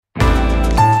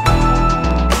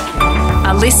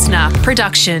listener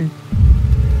production.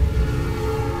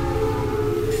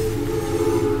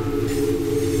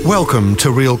 Welcome to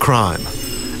Real Crime.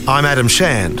 I'm Adam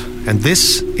Shand, and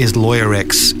this is Lawyer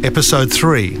X, Episode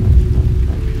 3.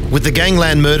 With the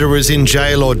gangland murderers in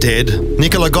jail or dead,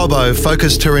 Nicola Gobbo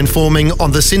focused her informing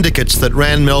on the syndicates that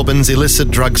ran Melbourne's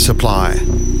illicit drug supply.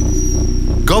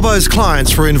 Gobbo's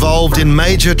clients were involved in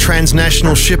major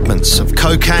transnational shipments of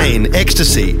cocaine,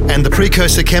 ecstasy, and the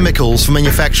precursor chemicals for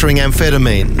manufacturing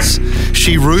amphetamines.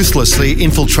 She ruthlessly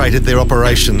infiltrated their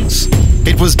operations.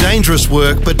 It was dangerous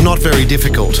work, but not very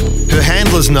difficult. Her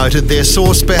handlers noted their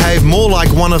source behaved more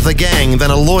like one of the gang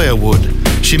than a lawyer would.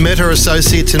 She met her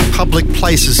associates in public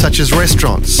places such as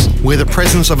restaurants, where the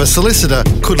presence of a solicitor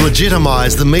could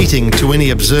legitimise the meeting to any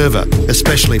observer,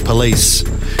 especially police.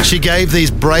 She gave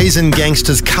these brazen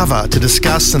gangsters cover to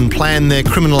discuss and plan their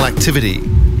criminal activity.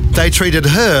 They treated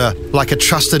her like a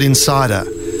trusted insider.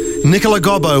 Nicola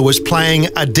Gobbo was playing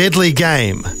a deadly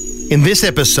game. In this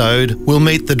episode, we'll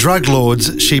meet the drug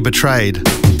lords she betrayed.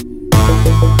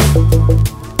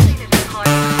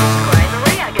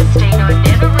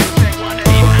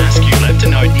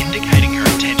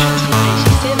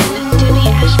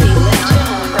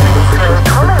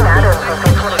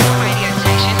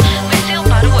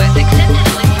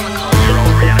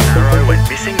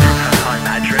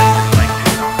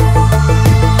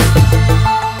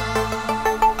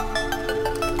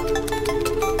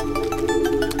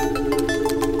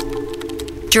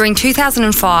 During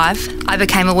 2005, I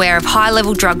became aware of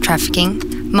high-level drug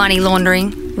trafficking, money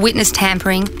laundering, witness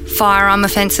tampering, firearm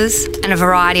offences, and a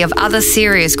variety of other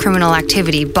serious criminal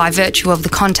activity by virtue of the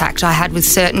contact I had with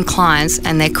certain clients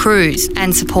and their crews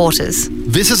and supporters.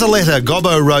 This is a letter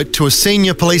Gobbo wrote to a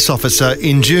senior police officer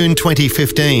in June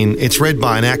 2015. It's read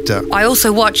by an actor. I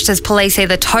also watched as police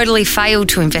either totally failed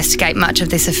to investigate much of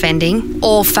this offending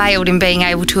or failed in being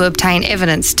able to obtain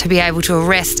evidence to be able to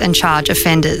arrest and charge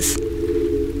offenders.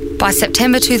 By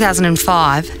September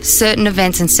 2005, certain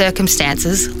events and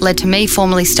circumstances led to me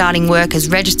formally starting work as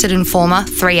Registered Informer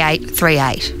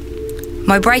 3838.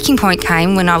 My breaking point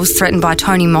came when I was threatened by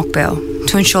Tony Mockbell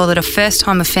to ensure that a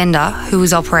first-time offender who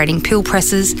was operating pill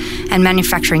presses and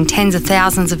manufacturing tens of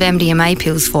thousands of MDMA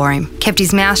pills for him kept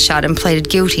his mouth shut and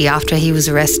pleaded guilty after he was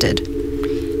arrested.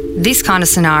 This kind of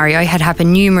scenario had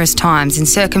happened numerous times in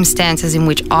circumstances in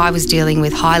which I was dealing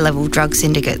with high-level drug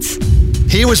syndicates.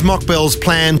 Here was Mockbell's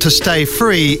plan to stay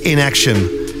free in action.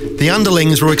 The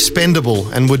underlings were expendable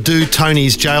and would do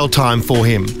Tony's jail time for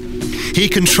him. He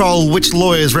controlled which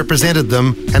lawyers represented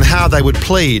them and how they would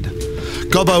plead.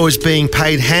 Gobbo was being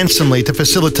paid handsomely to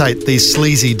facilitate these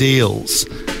sleazy deals.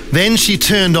 Then she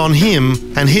turned on him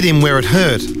and hit him where it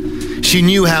hurt. She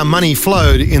knew how money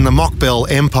flowed in the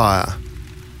Mockbell empire.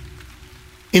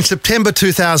 In September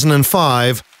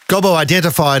 2005, Gobbo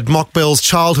identified Mockbell's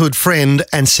childhood friend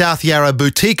and South Yarra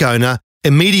boutique owner,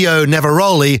 Emilio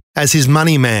Navaroli, as his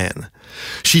money man.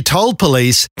 She told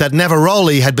police that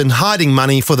Navaroli had been hiding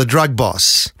money for the drug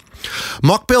boss.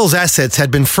 Mockbell's assets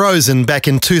had been frozen back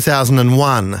in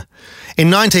 2001. In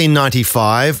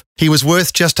 1995, he was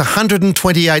worth just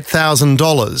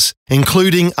 $128,000,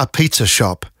 including a pizza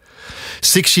shop.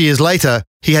 6 years later,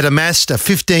 he had amassed a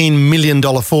 $15 million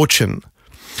fortune.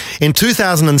 In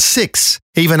 2006,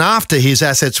 even after his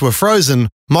assets were frozen,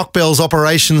 Mockbell's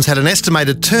operations had an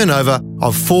estimated turnover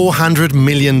of $400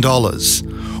 million,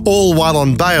 all while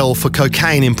on bail for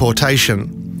cocaine importation.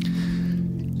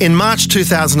 In March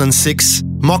 2006,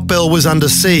 Mockbell was under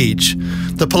siege.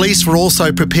 The police were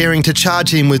also preparing to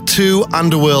charge him with 2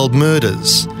 underworld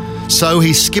murders. So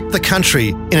he skipped the country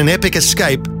in an epic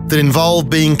escape that involved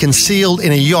being concealed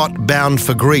in a yacht bound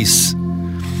for Greece.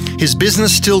 His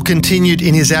business still continued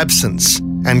in his absence,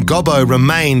 and Gobbo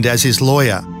remained as his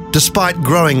lawyer, despite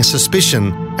growing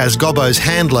suspicion, as Gobbo's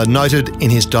handler noted in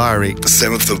his diary.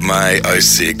 7th of May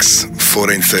 06,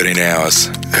 14:13 hours.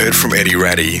 Heard from Eddie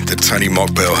Ratty that Tony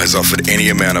Mockbell has offered any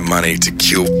amount of money to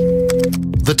kill.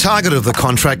 The target of the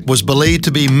contract was believed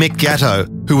to be Mick Gatto,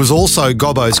 who was also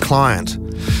Gobbo's client.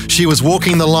 She was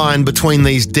walking the line between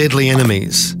these deadly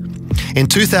enemies. In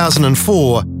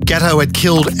 2004, Gatto had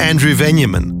killed Andrew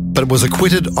Venyman, but was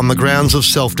acquitted on the grounds of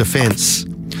self-defence.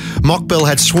 Mockbell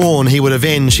had sworn he would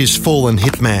avenge his fallen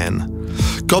hitman.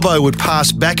 Gobbo would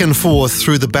pass back and forth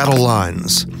through the battle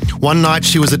lines. One night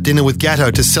she was at dinner with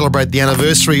Gatto to celebrate the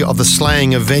anniversary of the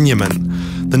slaying of Venyman.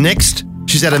 The next,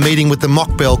 she's at a meeting with the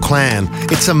Mockbell clan.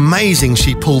 It's amazing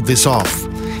she pulled this off.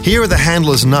 Here are the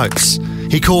handler's notes.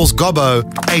 He calls Gobbo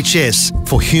HS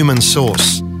for human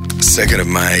source. 2nd of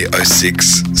May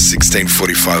 06,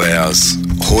 16:45 hours.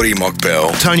 Horty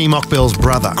Mockbell, Tony Mockbell's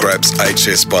brother, grabs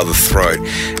HS by the throat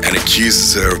and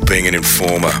accuses her of being an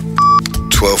informer.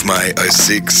 12 May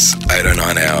 06,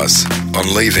 8:09 hours.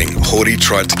 On leaving, Horty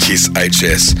tried to kiss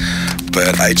HS,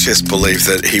 but HS believed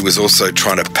that he was also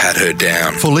trying to pat her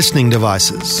down. For listening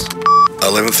devices.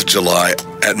 11th of July,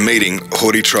 at meeting,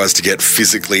 Horty tries to get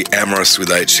physically amorous with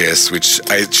HS, which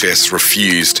HS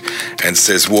refused and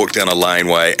says walked down a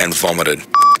laneway and vomited.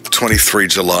 23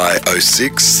 July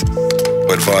 06,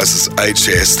 advises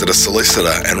HS that a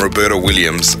solicitor and Roberta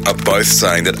Williams are both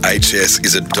saying that HS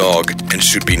is a dog and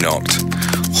should be knocked.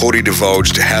 Horty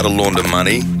divulged how to launder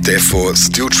money, therefore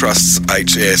still trusts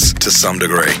HS to some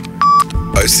degree.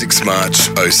 06 March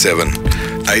 07,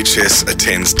 HS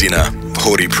attends dinner,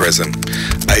 Horty present.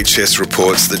 HS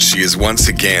reports that she is once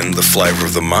again the flavour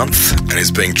of the month and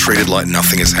is being treated like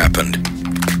nothing has happened.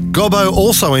 Gobbo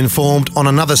also informed on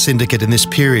another syndicate in this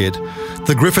period,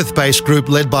 the Griffith-based group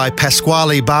led by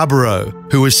Pasquale Barbaro,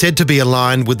 who was said to be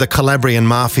aligned with the Calabrian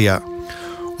Mafia.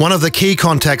 One of the key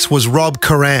contacts was Rob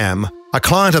Karam, a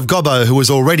client of Gobbo who was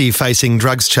already facing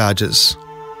drugs charges.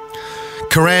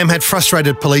 Karam had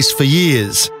frustrated police for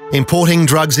years, importing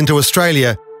drugs into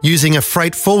Australia using a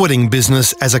freight forwarding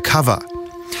business as a cover.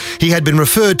 He had been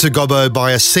referred to Gobbo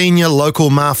by a senior local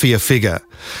mafia figure,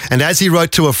 and as he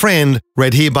wrote to a friend,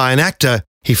 read here by an actor,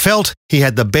 he felt he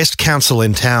had the best counsel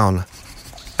in town.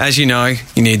 As you know,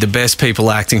 you need the best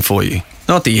people acting for you,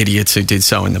 not the idiots who did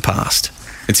so in the past.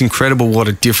 It's incredible what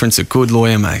a difference a good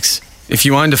lawyer makes. If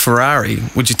you owned a Ferrari,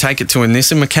 would you take it to a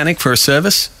Nissan mechanic for a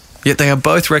service? Yet they are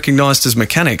both recognised as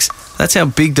mechanics. That's how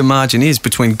big the margin is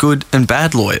between good and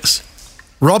bad lawyers.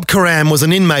 Rob Karam was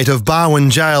an inmate of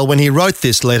Barwon Jail when he wrote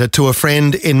this letter to a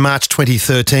friend in March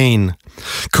 2013.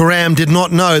 Karam did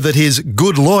not know that his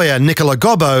good lawyer, Nicola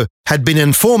Gobbo, had been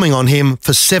informing on him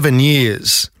for 7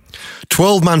 years.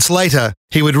 12 months later,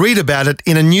 he would read about it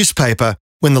in a newspaper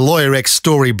when the Lawyer X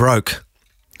story broke.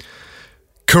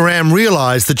 Karam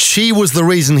realised that she was the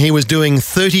reason he was doing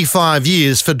 35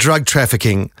 years for drug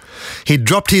trafficking. He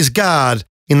dropped his guard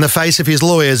in the face of his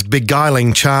lawyer's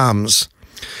beguiling charms.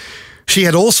 She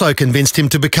had also convinced him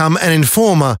to become an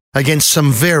informer against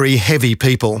some very heavy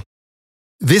people.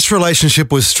 This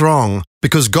relationship was strong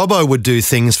because Gobbo would do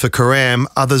things for Karam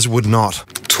others would not.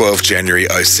 12 January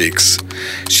 06.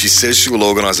 She says she will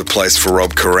organise a place for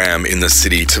Rob Karam in the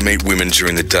city to meet women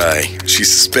during the day. She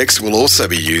suspects it will also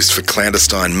be used for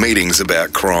clandestine meetings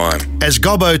about crime. As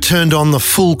Gobbo turned on the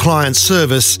full client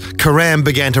service, Karam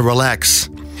began to relax.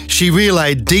 She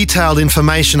relayed detailed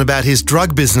information about his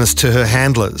drug business to her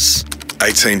handlers.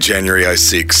 18 January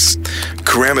 06.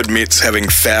 Karam admits having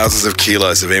thousands of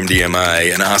kilos of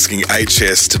MDMA and asking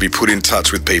HS to be put in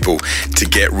touch with people to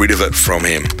get rid of it from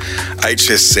him.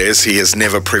 HS says he has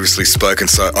never previously spoken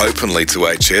so openly to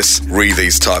HS, re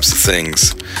these types of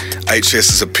things.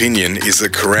 HS's opinion is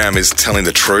that Karam is telling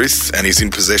the truth and he's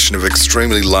in possession of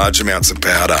extremely large amounts of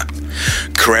powder.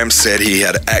 Karam said he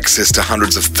had access to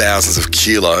hundreds of thousands of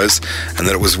kilos and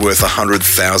that it was worth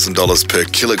 $100,000 per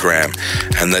kilogram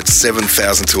and that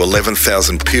 7,000 to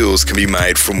 11,000 pills can be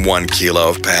made from 1 kilo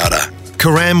of powder.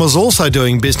 Karam was also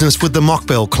doing business with the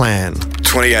Mockbell clan.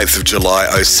 28th of July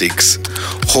 06.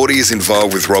 Horty is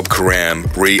involved with Rob Karam,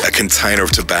 re a container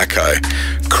of tobacco.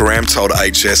 Karam told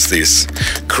HS this.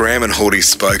 Karam and Horty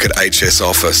spoke at HS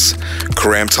office.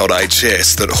 Karam told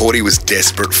HS that Horty was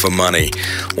desperate for money,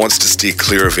 wants to steer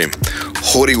clear of him.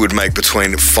 Horty would make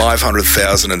between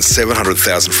 $500,000 and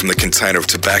 $700,000 from the container of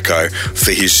tobacco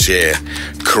for his share.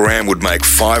 Karam would make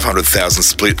 $500,000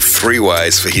 split 3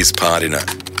 ways for his part in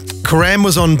it. Karam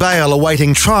was on bail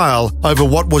awaiting trial over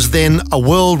what was then a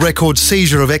world record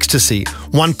seizure of ecstasy,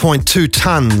 1.2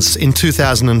 tonnes in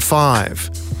 2005.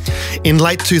 In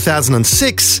late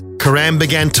 2006, Karam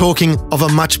began talking of a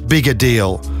much bigger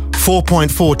deal,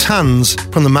 4.4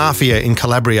 tonnes from the mafia in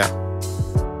Calabria.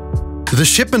 The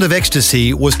shipment of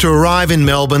ecstasy was to arrive in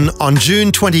Melbourne on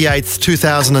June 28,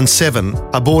 2007,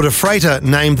 aboard a freighter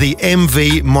named the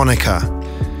MV Monica.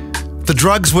 The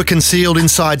drugs were concealed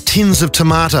inside tins of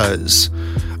tomatoes.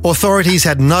 Authorities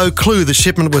had no clue the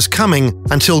shipment was coming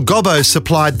until Gobbo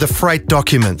supplied the freight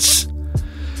documents.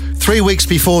 3 weeks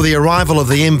before the arrival of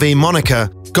the MV Monica,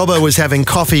 Gobbo was having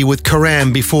coffee with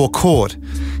Karam before court.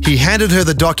 He handed her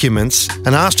the documents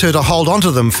and asked her to hold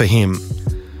onto them for him.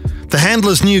 The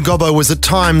handlers knew Gobbo was at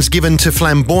times given to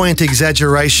flamboyant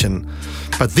exaggeration,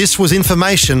 but this was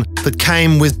information that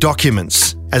came with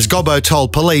documents, as Gobbo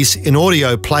told police in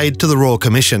audio played to the Royal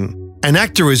Commission. An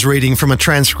actor is reading from a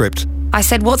transcript. I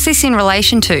said, what's this in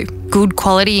relation to? Good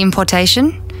quality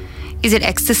importation? Is it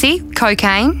ecstasy?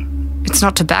 Cocaine? It's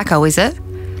not tobacco, is it?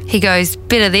 He goes,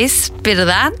 bit of this, bit of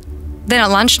that. Then at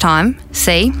lunchtime,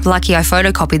 see, lucky I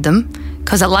photocopied them,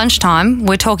 because at lunchtime,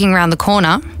 we're talking around the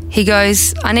corner. He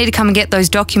goes, I need to come and get those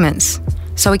documents.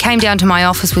 So he came down to my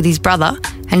office with his brother,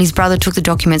 and his brother took the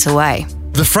documents away.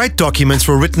 The freight documents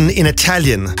were written in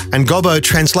Italian, and Gobbo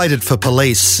translated for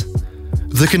police.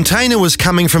 The container was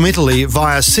coming from Italy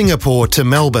via Singapore to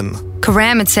Melbourne.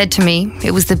 Karam had said to me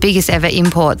it was the biggest ever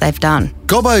import they've done.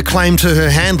 Gobbo claimed to her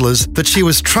handlers that she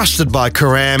was trusted by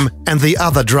Karam and the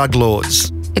other drug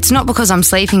lords. It's not because I'm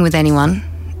sleeping with anyone,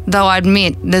 though I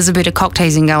admit there's a bit of cock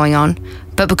teasing going on,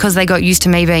 but because they got used to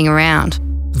me being around.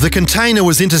 The container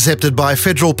was intercepted by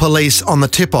federal police on the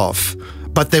tip-off,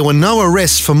 but there were no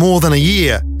arrests for more than a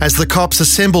year as the cops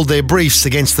assembled their briefs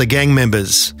against the gang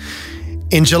members.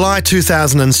 In July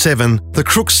 2007, the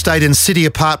crooks stayed in city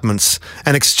apartments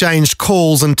and exchanged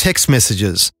calls and text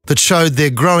messages that showed their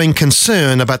growing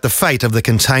concern about the fate of the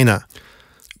container.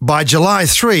 By July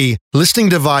 3, listening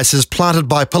devices planted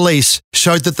by police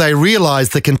showed that they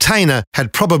realised the container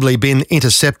had probably been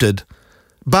intercepted.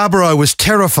 Barbaro was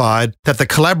terrified that the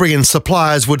Calabrian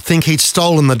suppliers would think he'd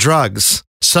stolen the drugs.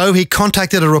 So he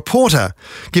contacted a reporter,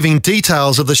 giving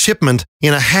details of the shipment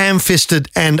in a ham-fisted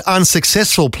and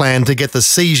unsuccessful plan to get the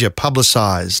seizure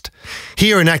publicised.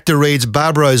 Here an actor reads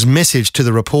Barbaro's message to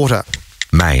the reporter.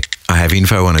 Mate, I have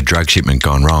info on a drug shipment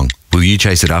gone wrong. Will you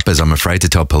chase it up as I'm afraid to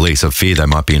tell police of fear they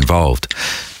might be involved?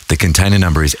 The container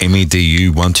number is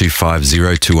MEDU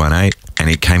 1250218 and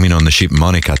it came in on the ship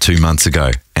Monica 2 months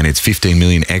ago and it's 15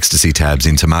 million ecstasy tabs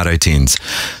in tomato tins.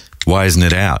 Why isn't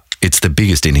it out? It's the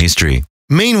biggest in history.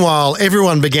 Meanwhile,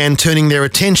 everyone began turning their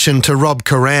attention to Rob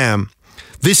Karam.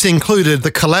 This included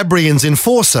the Calabrian's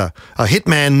enforcer, a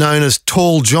hitman known as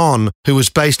Tall John, who was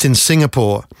based in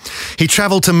Singapore. He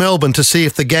travelled to Melbourne to see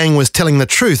if the gang was telling the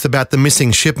truth about the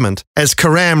missing shipment, as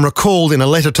Karam recalled in a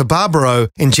letter to Barbaro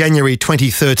in January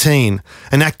 2013.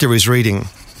 An actor is reading.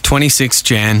 26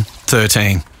 Jan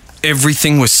 13.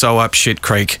 Everything was so up shit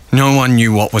creek, no one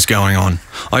knew what was going on.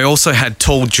 I also had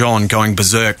Tall John going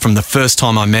berserk from the first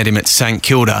time I met him at St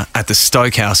Kilda at the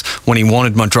Stoke House when he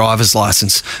wanted my driver's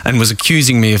licence and was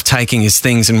accusing me of taking his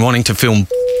things and wanting to film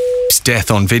his death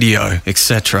on video,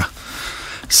 etc.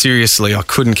 Seriously, I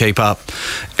couldn't keep up.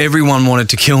 Everyone wanted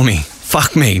to kill me,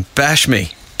 fuck me, bash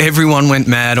me. Everyone went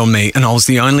mad on me and I was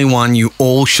the only one you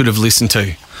all should have listened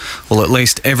to. Well, at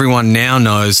least everyone now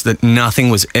knows that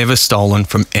nothing was ever stolen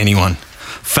from anyone.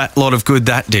 Fat lot of good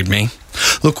that did me.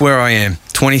 Look where I am,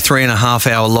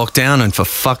 23.5-hour lockdown and for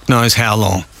fuck knows how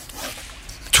long.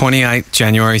 28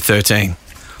 January 13.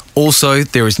 Also,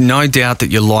 there is no doubt that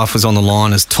your life was on the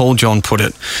line, as Tall John put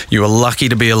it. You were lucky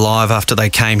to be alive after they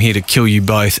came here to kill you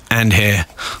both and Hare.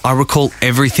 I recall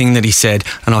everything that he said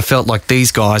and I felt like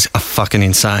these guys are fucking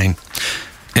insane.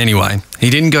 Anyway, he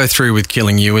didn't go through with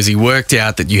killing you as he worked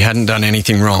out that you hadn't done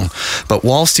anything wrong. But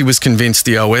whilst he was convinced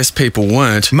the OS people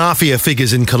weren't, mafia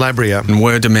figures in Calabria and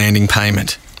were demanding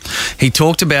payment. He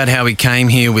talked about how he came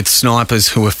here with snipers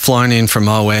who were flown in from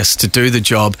OS to do the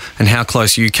job and how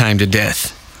close you came to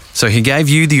death. So he gave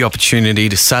you the opportunity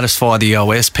to satisfy the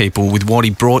OS people with what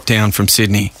he brought down from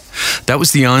Sydney. That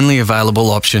was the only available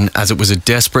option as it was a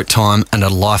desperate time and a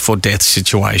life or death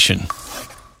situation.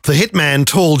 The hitman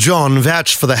Tall John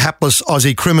vouched for the hapless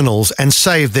Aussie criminals and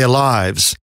saved their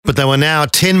lives, but they were now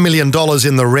 $10 million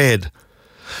in the red.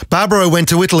 Barbaro went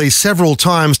to Italy several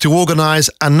times to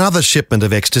organise another shipment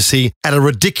of ecstasy at a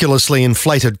ridiculously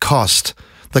inflated cost.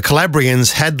 The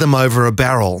Calabrians had them over a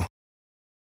barrel.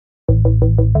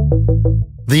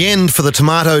 The end for the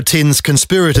tomato tins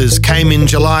conspirators came in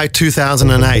July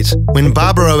 2008 when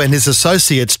Barbaro and his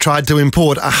associates tried to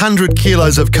import 100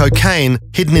 kilos of cocaine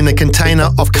hidden in a container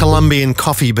of Colombian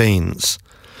coffee beans.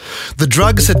 The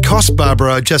drugs had cost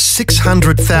Barbaro just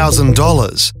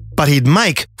 $600,000, but he'd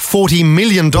make $40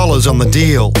 million on the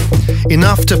deal,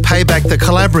 enough to pay back the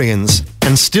Calabrians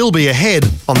and still be ahead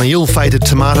on the ill-fated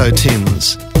tomato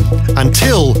tins.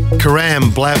 Until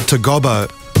Karam blabbed to Gobbo.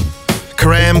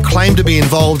 Karam claimed to be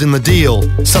involved in the deal,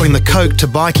 selling the coke to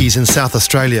bikies in South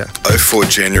Australia. 04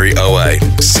 January 08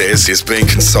 says he's being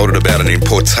consulted about an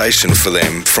importation for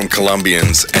them from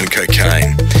Colombians and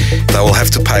cocaine. They will have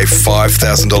to pay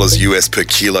 $5,000 US per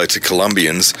kilo to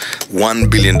Colombians, $1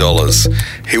 billion.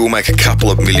 He will make a couple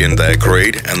of million, they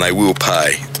agreed, and they will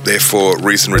pay. Therefore,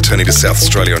 reason returning to South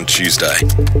Australia on Tuesday.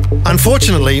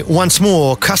 Unfortunately, once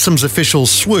more, customs officials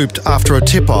swooped after a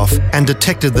tip-off and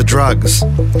detected the drugs.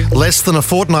 Less than a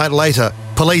fortnight later,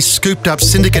 police scooped up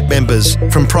syndicate members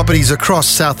from properties across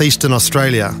southeastern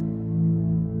Australia.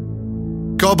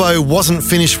 Gobbo wasn't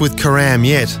finished with Karam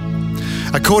yet.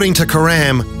 According to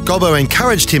Karam, Gobbo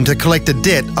encouraged him to collect a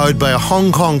debt owed by a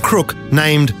Hong Kong crook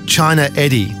named China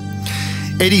Eddie.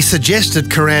 Eddie suggested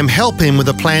Karam help him with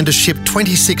a plan to ship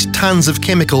 26 tonnes of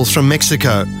chemicals from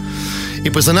Mexico.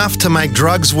 It was enough to make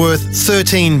drugs worth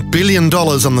 $13 billion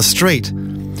on the street.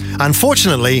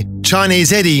 Unfortunately,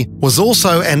 Chinese Eddie was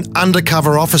also an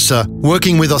undercover officer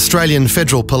working with Australian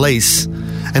Federal Police.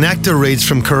 An actor reads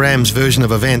from Karam's version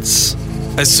of events.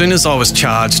 As soon as I was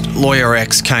charged, Lawyer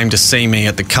X came to see me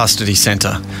at the custody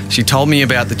centre. She told me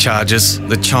about the charges,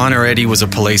 that China Eddie was a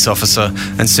police officer,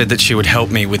 and said that she would help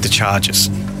me with the charges.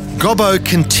 Gobbo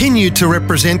continued to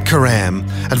represent Karam,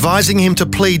 advising him to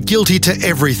plead guilty to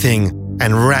everything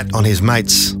and rat on his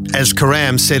mates. As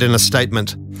Karam said in a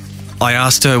statement, I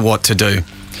asked her what to do.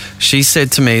 She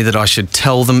said to me that I should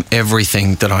tell them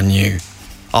everything that I knew.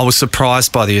 I was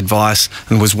surprised by the advice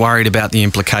and was worried about the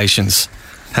implications.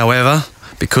 However,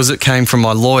 because it came from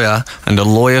my lawyer, and a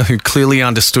lawyer who clearly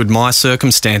understood my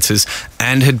circumstances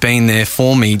and had been there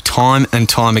for me time and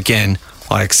time again,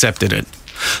 I accepted it.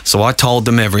 So I told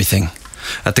them everything.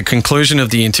 At the conclusion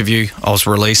of the interview, I was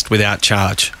released without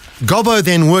charge. Gobbo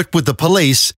then worked with the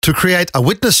police to create a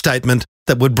witness statement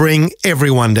that would bring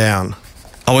everyone down.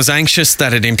 I was anxious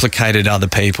that it implicated other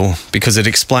people because it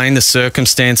explained the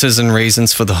circumstances and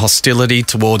reasons for the hostility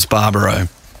towards Barbaro.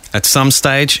 At some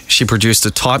stage, she produced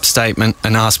a typed statement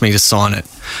and asked me to sign it.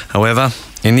 However,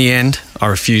 in the end, I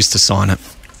refused to sign it.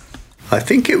 I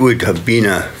think it would have been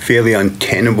a fairly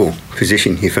untenable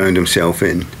position he found himself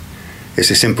in. It's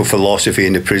a simple philosophy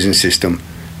in the prison system.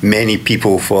 Many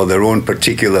people, for their own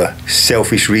particular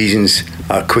selfish reasons,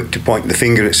 are quick to point the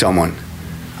finger at someone.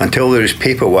 Until there is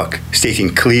paperwork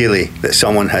stating clearly that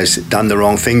someone has done the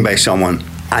wrong thing by someone,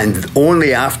 and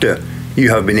only after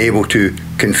you have been able to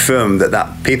confirm that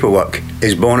that paperwork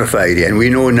is bona fide. And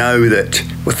we know now that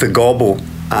with the Gobbo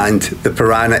and the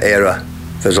Piranha era,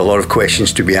 there's a lot of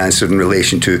questions to be answered in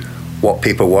relation to what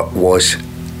paperwork was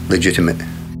legitimate.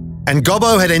 And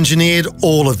Gobbo had engineered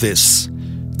all of this.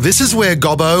 This is where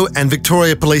Gobbo and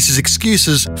Victoria Police's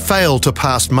excuses failed to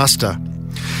pass muster.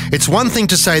 It's one thing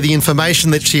to say the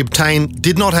information that she obtained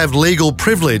did not have legal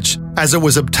privilege as it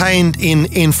was obtained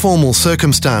in informal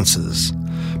circumstances.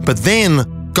 But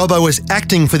then, Gobbo was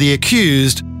acting for the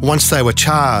accused once they were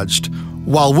charged,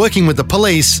 while working with the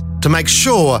police to make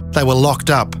sure they were locked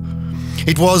up.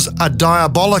 It was a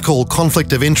diabolical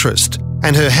conflict of interest,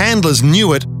 and her handlers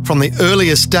knew it from the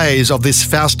earliest days of this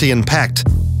Faustian pact.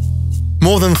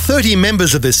 More than 30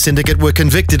 members of this syndicate were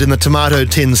convicted in the Tomato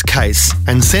Tins case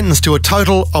and sentenced to a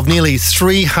total of nearly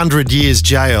 300 years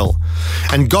jail.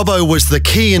 And Gobbo was the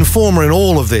key informer in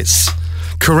all of this.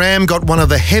 Karam got one of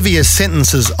the heaviest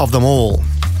sentences of them all.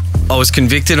 I was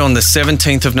convicted on the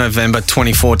 17th of November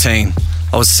 2014.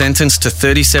 I was sentenced to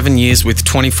 37 years with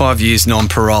 25 years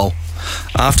non-parole.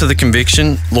 After the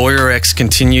conviction, Lawyer X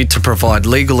continued to provide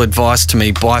legal advice to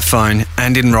me by phone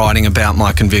and in writing about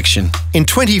my conviction. In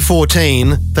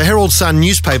 2014, the Herald Sun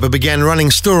newspaper began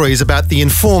running stories about the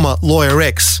informer Lawyer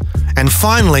X, and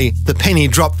finally the penny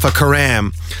dropped for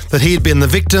Karam, that he had been the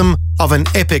victim of an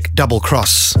epic double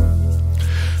cross.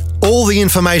 All the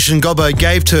information Gobbo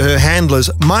gave to her handlers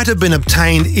might have been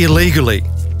obtained illegally.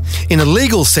 In a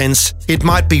legal sense, it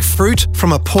might be fruit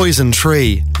from a poison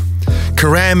tree.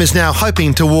 Karam is now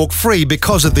hoping to walk free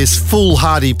because of this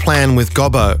foolhardy plan with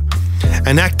Gobbo.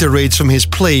 An actor reads from his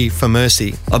plea for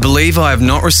mercy. I believe I have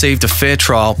not received a fair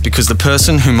trial because the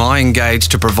person whom I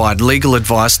engaged to provide legal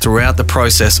advice throughout the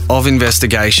process of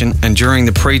investigation and during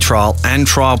the pre-trial and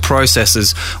trial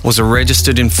processes was a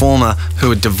registered informer who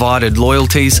had divided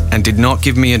loyalties and did not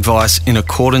give me advice in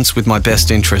accordance with my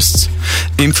best interests.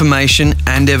 Information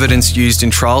and evidence used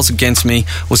in trials against me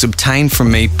was obtained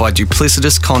from me by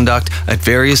duplicitous conduct at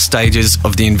various stages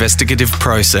of the investigative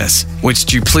process, which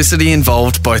duplicity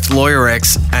involved both Lawyer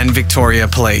X and Victoria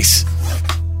Police.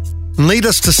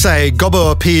 Needless to say,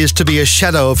 Gobbo appears to be a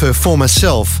shadow of her former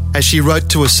self, as she wrote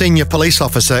to a senior police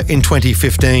officer in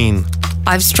 2015.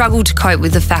 I've struggled to cope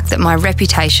with the fact that my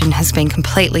reputation has been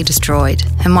completely destroyed,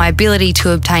 and my ability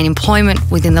to obtain employment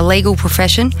within the legal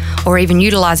profession or even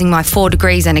utilising my 4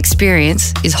 degrees and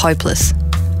experience is hopeless.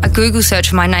 A Google search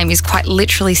for my name is quite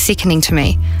literally sickening to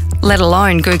me, let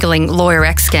alone Googling Lawyer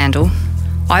X scandal.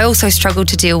 I also struggle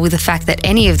to deal with the fact that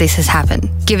any of this has happened,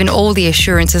 given all the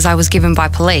assurances I was given by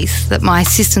police that my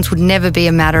assistance would never be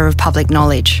a matter of public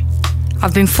knowledge.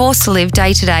 I've been forced to live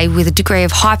day to day with a degree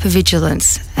of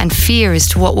hypervigilance and fear as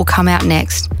to what will come out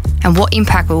next and what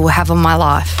impact it will have on my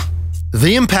life.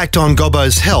 The impact on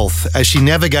Gobbo's health as she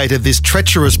navigated this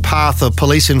treacherous path of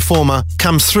police informer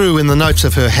comes through in the notes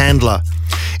of her handler.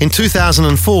 In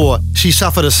 2004, she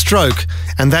suffered a stroke,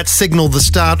 and that signalled the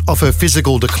start of her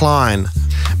physical decline.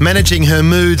 Managing her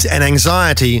moods and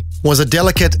anxiety was a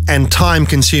delicate and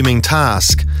time-consuming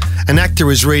task, An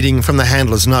actor is reading from the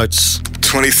handler's notes.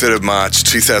 23rd of March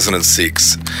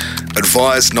 2006.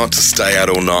 Advised not to stay out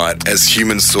all night as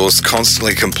human source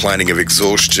constantly complaining of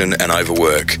exhaustion and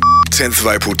overwork. 10th of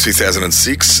April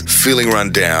 2006. Feeling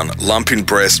run down. Lump in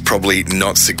breast probably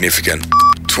not significant.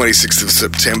 26th of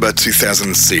September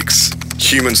 2006.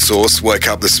 Human source woke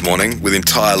up this morning with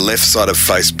entire left side of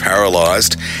face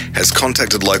paralysed, has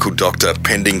contacted local doctor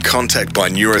pending contact by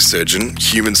neurosurgeon.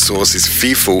 Human source is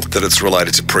fearful that it's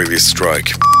related to previous stroke.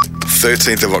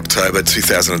 13th of October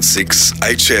 2006,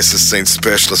 HS has seen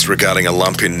specialist regarding a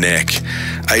lump in neck.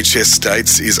 HS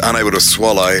states is unable to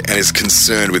swallow and is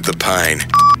concerned with the pain.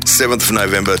 7th of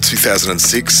November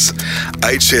 2006,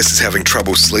 HS is having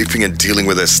trouble sleeping and dealing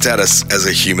with her status as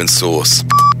a human source.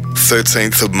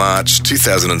 13th of March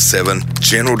 2007,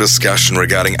 general discussion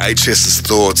regarding HS's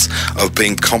thoughts of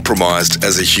being compromised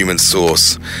as a human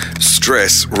source.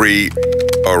 Stress,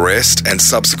 arrest and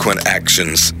subsequent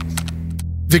actions.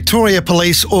 Victoria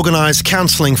Police organised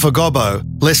counselling for Gobbo,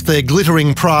 lest their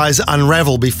glittering prize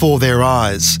unravel before their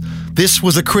eyes. This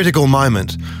was a critical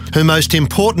moment. Her most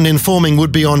important informing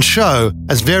would be on show,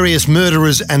 as various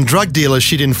murderers and drug dealers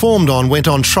she'd informed on went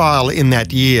on trial in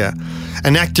that year.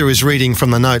 An actor is reading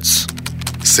from the notes.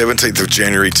 17th of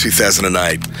January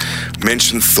 2008.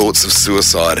 Mentioned thoughts of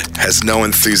suicide, has no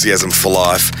enthusiasm for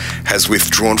life, has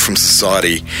withdrawn from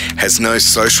society, has no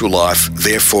social life,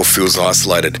 therefore feels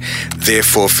isolated,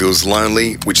 therefore feels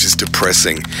lonely, which is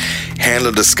depressing.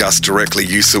 Handler discussed directly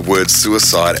use of words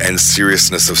suicide and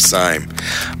seriousness of same.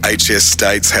 HS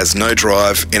states has no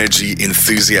drive, energy,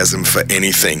 enthusiasm for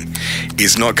anything,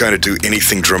 is not going to do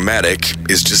anything dramatic,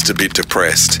 is just a bit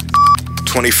depressed.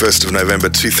 21st of November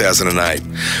 2008.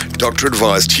 Doctor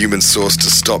advised human source to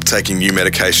stop taking new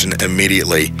medication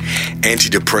immediately.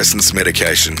 Antidepressants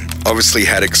medication. Obviously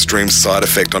had extreme side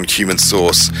effect on human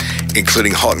source,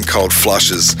 including hot and cold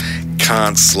flushes.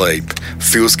 Can't sleep.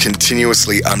 Feels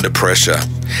continuously under pressure.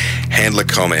 Handler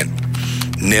comment.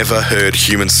 Never heard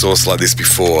human source like this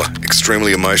before.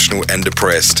 Extremely emotional and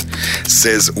depressed.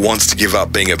 Says wants to give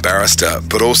up being a barrister,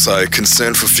 but also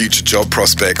concerned for future job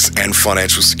prospects and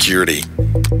financial security.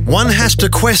 One has to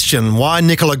question why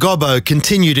Nicola Gobbo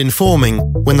continued informing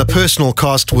when the personal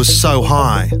cost was so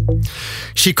high.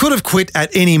 She could have quit at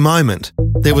any moment.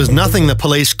 There was nothing the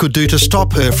police could do to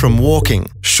stop her from walking,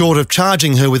 short of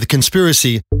charging her with a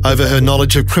conspiracy over her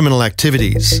knowledge of criminal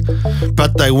activities.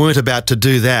 But they weren't about to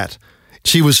do that.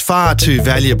 She was far too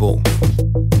valuable.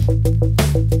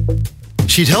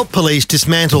 She'd helped police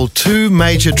dismantle 2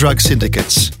 major drug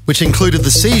syndicates, which included the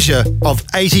seizure of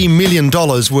 $80 million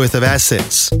worth of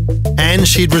assets. And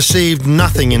she'd received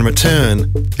nothing in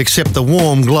return, except the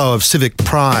warm glow of civic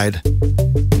pride.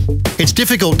 It's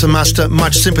difficult to muster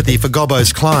much sympathy for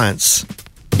Gobbo's clients.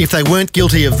 If they weren't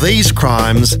guilty of these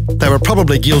crimes, they were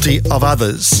probably guilty of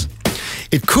others.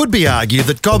 It could be argued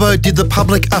that Gobbo did the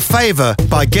public a favour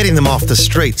by getting them off the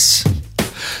streets.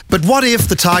 But what if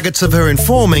the targets of her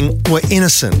informing were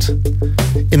innocent?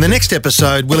 In the next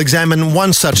episode, we'll examine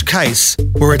one such case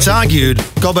where it's argued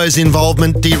Gobbo's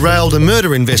involvement derailed a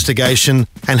murder investigation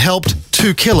and helped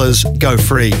 2 killers go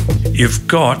free. You've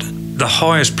got the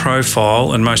highest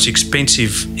profile and most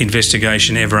expensive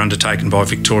investigation ever undertaken by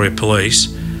Victoria Police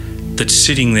that's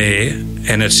sitting there,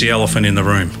 and it's the elephant in the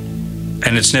room.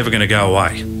 And it's never going to go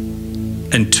away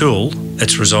until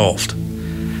it's resolved.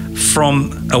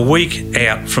 From a week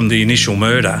out from the initial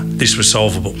murder, this was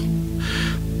solvable.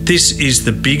 This is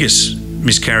the biggest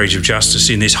miscarriage of justice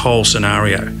in this whole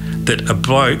scenario, that a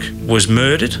bloke was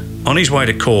murdered on his way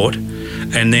to court,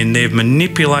 and then they've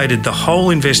manipulated the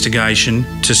whole investigation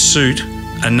to suit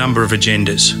a number of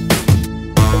agendas.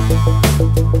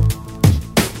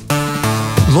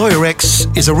 Lawyer X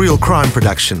is a Real Crime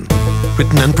production,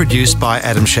 written and produced by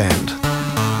Adam Shand.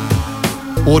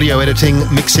 Audio editing,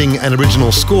 mixing and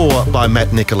original score by Matt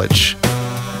Nikolic.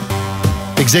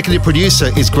 Executive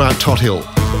producer is Grant Tothill.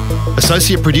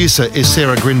 Associate producer is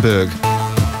Sarah Grinberg.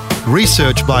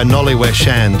 Research by Nolly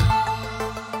Weshand.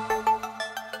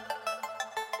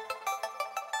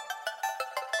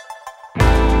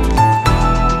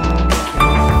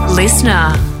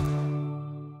 Listener.